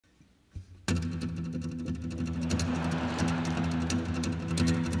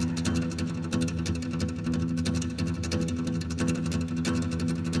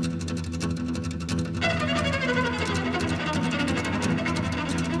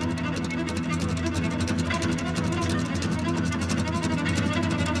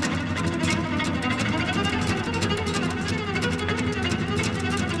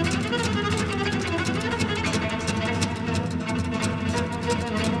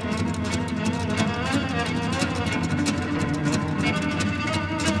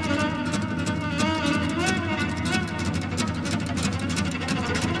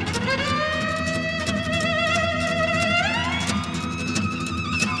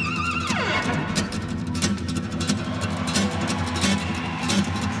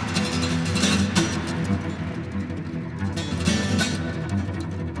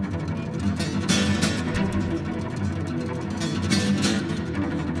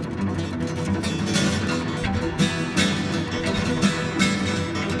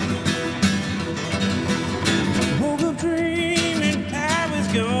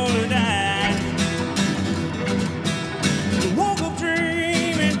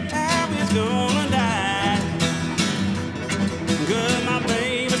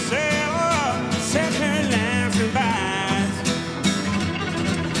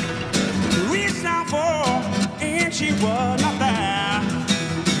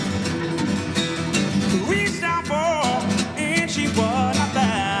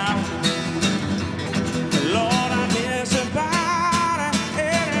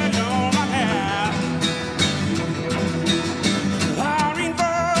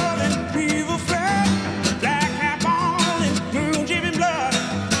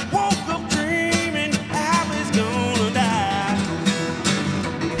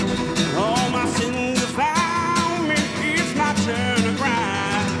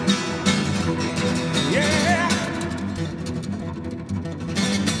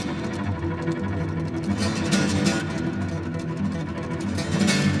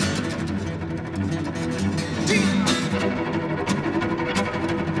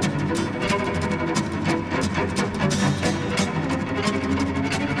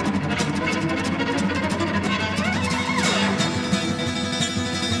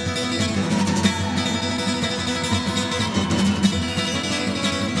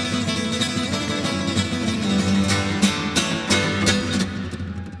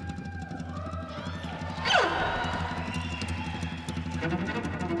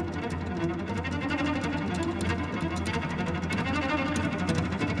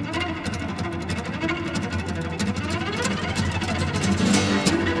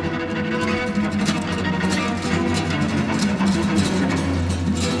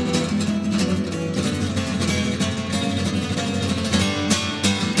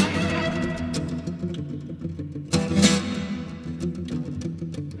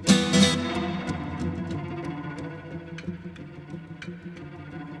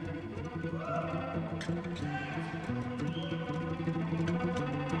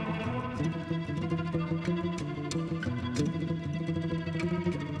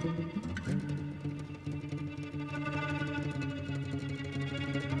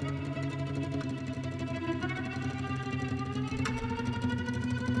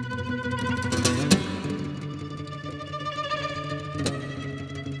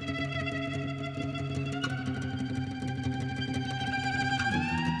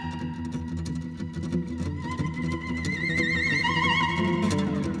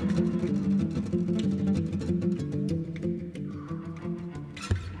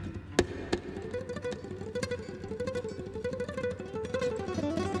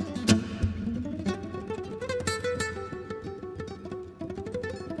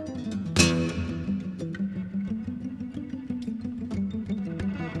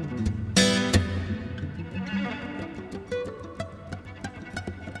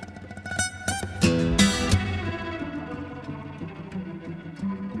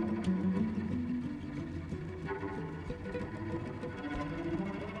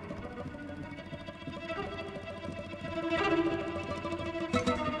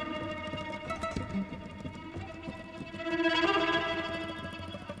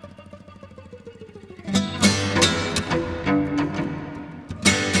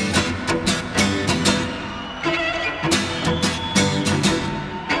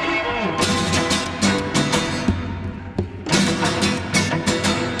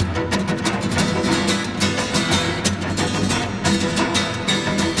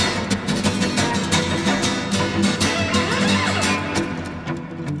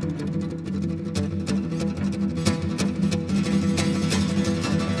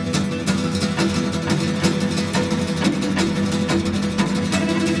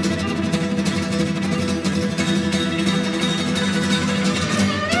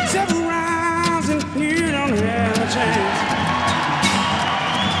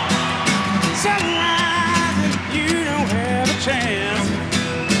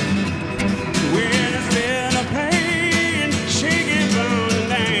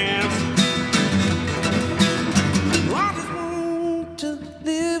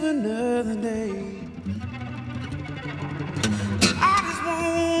live another day. I just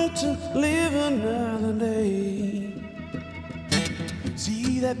want to live another day.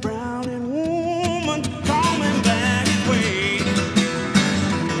 See that browning woman coming back his way.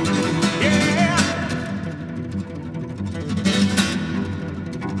 Yeah.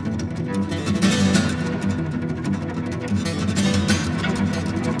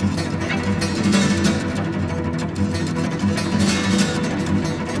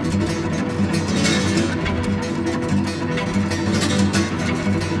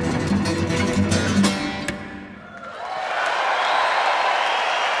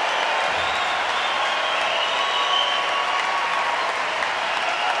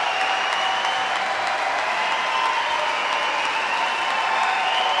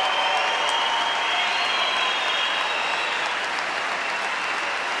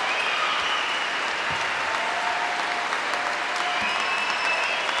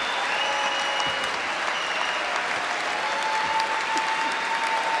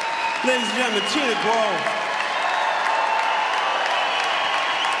 Ladies and gentlemen, Tina Grove.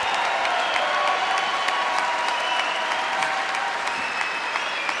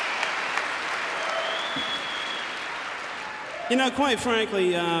 You know, quite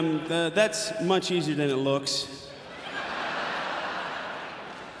frankly, that's much easier than it looks.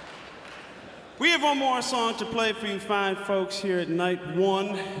 We have one more song to play for you fine folks here at night one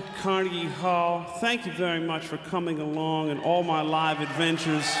at Carnegie Hall. Thank you very much for coming along and all my live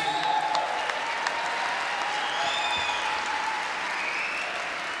adventures.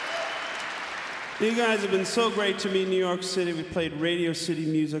 You guys have been so great to me in New York City. We played Radio City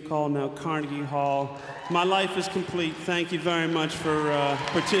Music Hall, now Carnegie Hall. My life is complete. Thank you very much for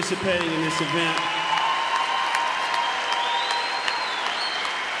participating in this event.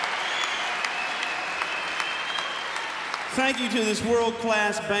 Thank you to this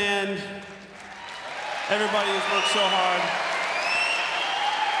world-class band. Everybody has worked so hard.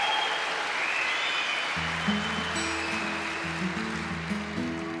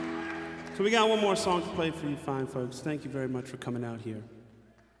 So we got one more song to play for you fine folks. Thank you very much for coming out here.